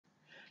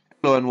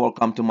Hello and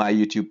welcome to my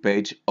YouTube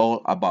page,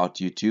 all about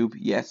YouTube.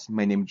 Yes,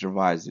 my name is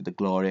Gervasio Da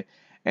Gloria,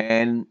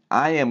 and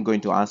I am going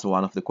to answer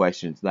one of the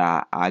questions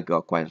that I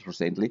got quite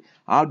recently.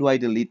 How do I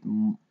delete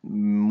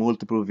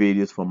multiple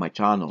videos from my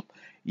channel?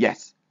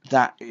 Yes,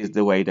 that is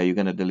the way that you're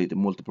gonna delete the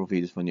multiple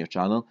videos from your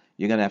channel.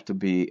 You're gonna have to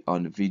be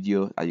on the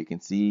video, as you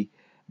can see,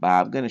 but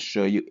I'm gonna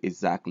show you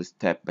exactly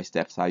step by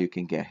steps how you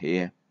can get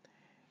here.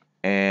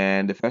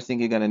 And the first thing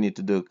you're gonna need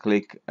to do,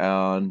 click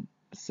on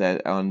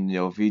set on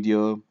your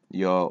video,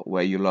 your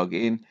where you log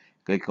in,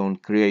 click on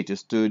Creator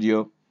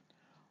Studio.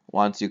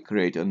 Once you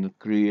create on the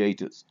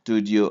Creator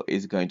Studio,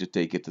 it's going to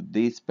take you to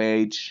this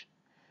page.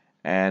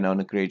 And on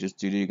the Creator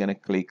Studio, you're gonna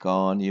click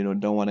on,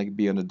 don't want to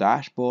be on the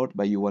dashboard,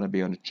 but you want to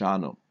be on the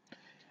channel.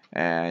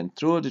 And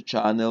through the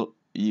channel,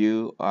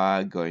 you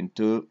are going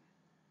to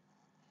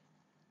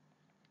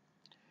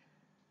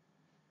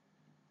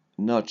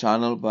no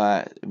channel,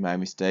 but my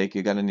mistake,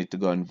 you're gonna need to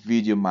go on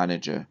Video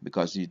Manager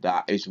because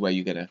that is where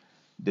you're gonna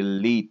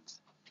delete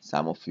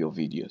some of your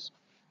videos.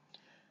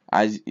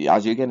 As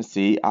you can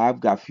see, I've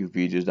got a few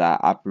videos that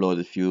I upload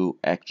a few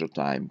extra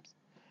times,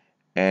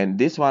 and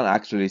this one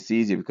actually is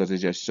easy because it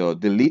just shows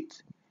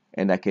delete,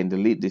 and I can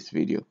delete this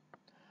video.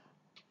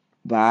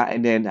 But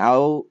and then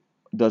how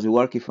does it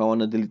work if I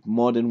want to delete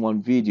more than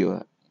one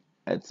video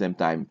at the same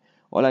time?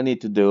 All I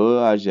need to do,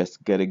 I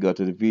just gotta go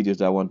to the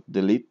videos I want to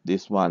delete.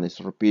 This one is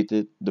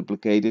repeated,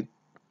 duplicated.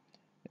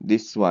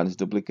 This one is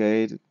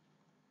duplicated.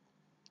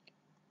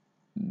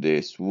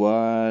 This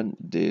one,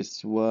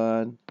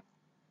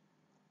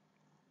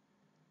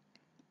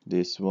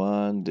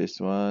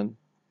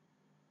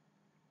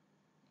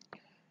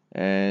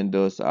 and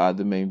those are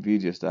the main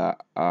videos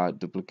that are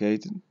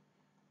duplicated.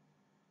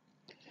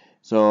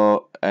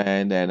 So,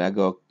 and then I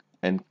go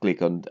and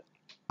click on the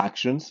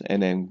actions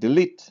and then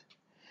delete.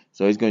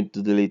 So it's going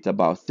to delete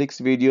about 6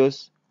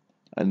 videos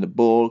and the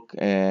bulk,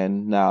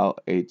 and now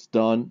it's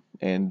done,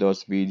 and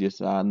those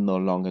videos are no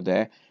longer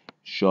there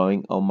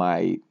showing on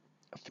my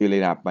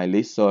filling up my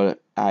list. So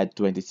I had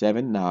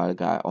 27, now I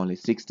got only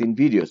 16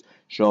 videos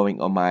showing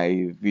on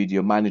my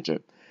video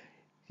manager.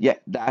 Yeah,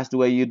 that's the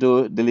way you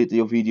do delete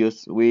your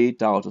videos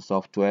without a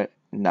software.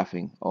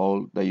 Nothing,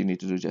 all that you need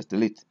to do is just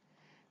delete.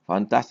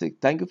 Fantastic.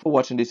 Thank you for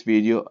watching this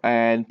video,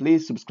 and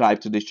please subscribe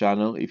to this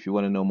channel if you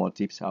want to know more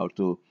tips how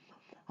to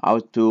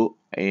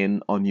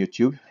in on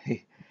YouTube.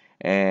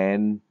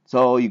 And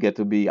so you get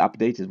to be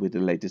updated with the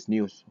latest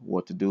news,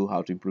 what to do,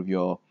 how to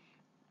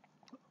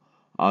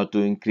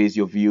increase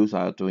your views,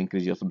 how to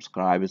increase your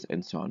subscribers,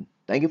 and so on.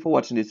 Thank you for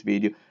watching this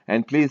video,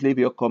 and please leave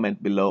your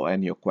comment below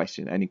and your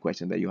question, any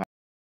question that you have.